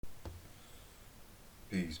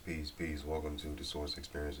Peace, peace, peace. Welcome to the Source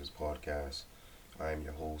Experiences podcast. I am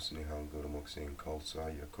your host, Niham Gudamuksin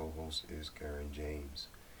Khalsa. Your co-host is Karen James.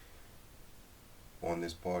 On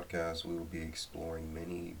this podcast, we will be exploring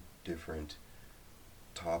many different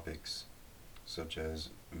topics such as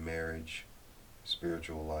marriage,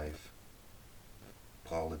 spiritual life,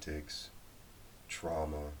 politics,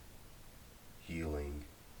 trauma, healing,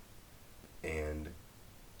 and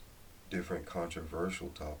different controversial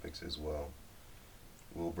topics as well.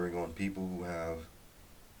 We'll bring on people who have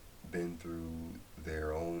been through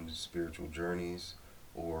their own spiritual journeys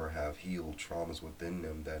or have healed traumas within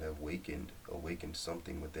them that have awakened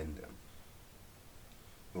something within them.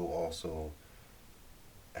 We'll also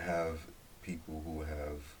have people who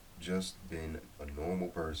have just been a normal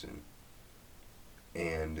person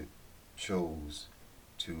and chose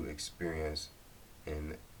to experience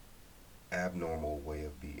an abnormal way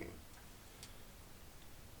of being.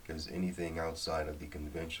 Because anything outside of the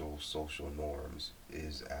conventional social norms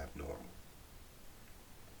is abnormal.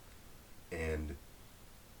 And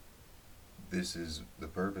this is the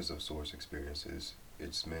purpose of Source Experiences.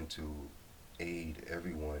 It's meant to aid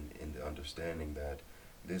everyone in the understanding that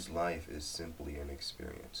this life is simply an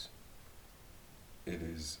experience. It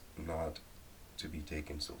is not to be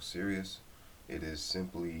taken so serious. It is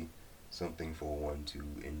simply something for one to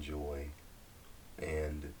enjoy,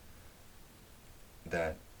 and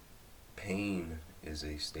that pain is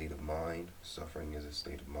a state of mind, suffering is a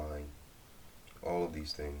state of mind. All of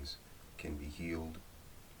these things can be healed.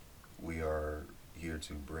 We are here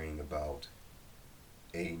to bring about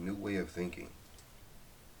a new way of thinking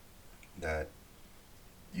that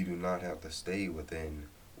you do not have to stay within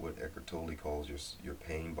what Eckhart Tolle calls your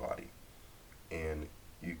pain body. And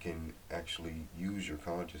you can actually use your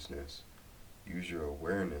consciousness, use your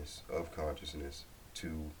awareness of consciousness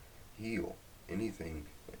to heal anything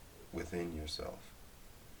within yourself.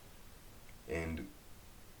 And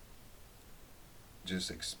just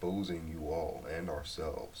exposing you all and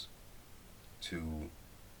ourselves to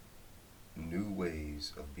new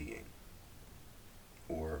ways of being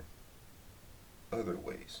or other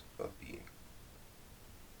ways of being.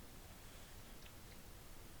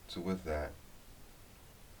 So with that,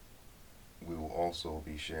 we will also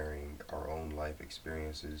be sharing our own life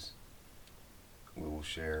experiences. We will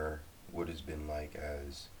share what it's been like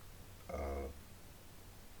as a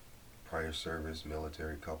prior service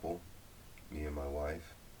military couple, me and my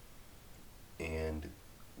wife, and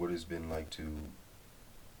what it's been like to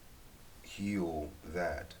heal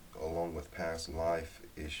that along with past life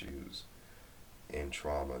issues and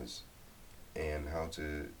traumas, and how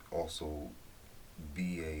to also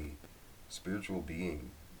be a spiritual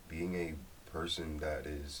being a person that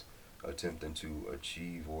is attempting to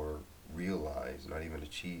achieve or realize, not even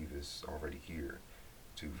achieve is already here,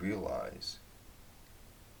 to realize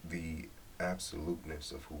the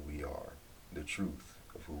absoluteness of who we are, the truth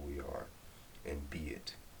of who we are, and be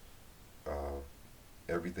it.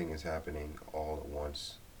 Everything is happening all at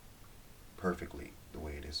once, perfectly, the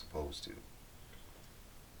way it is supposed to.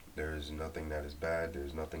 There is nothing that is bad, there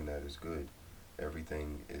is nothing that is good.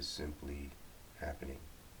 Everything is simply happening.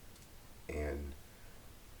 And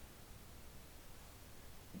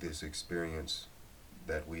this experience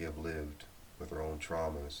that we have lived with our own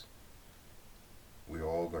traumas, we're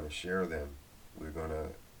all going to share them. We're going to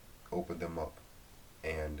open them up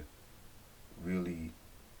and really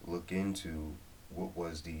look into what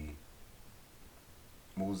was the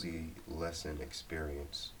lesson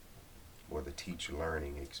experience or the teach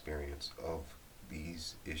learning experience of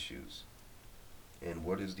these issues, and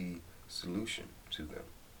what is the solution to them.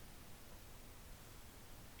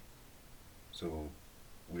 So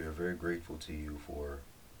we are very grateful to you for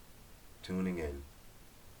tuning in,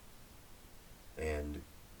 and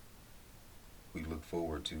we look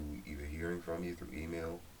forward to either hearing from you through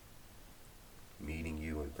email, meeting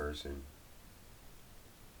you in person,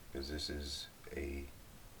 because this is a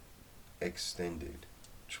extended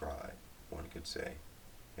tribe, one could say,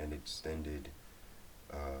 an extended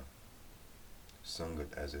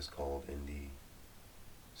Sangat, as it's called in the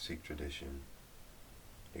Sikh tradition,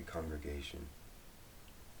 a congregation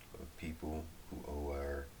of people who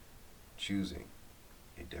are choosing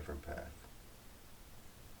a different path.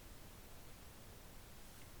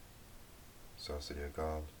 Sasriya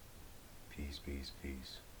Akal, peace, peace,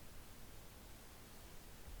 peace.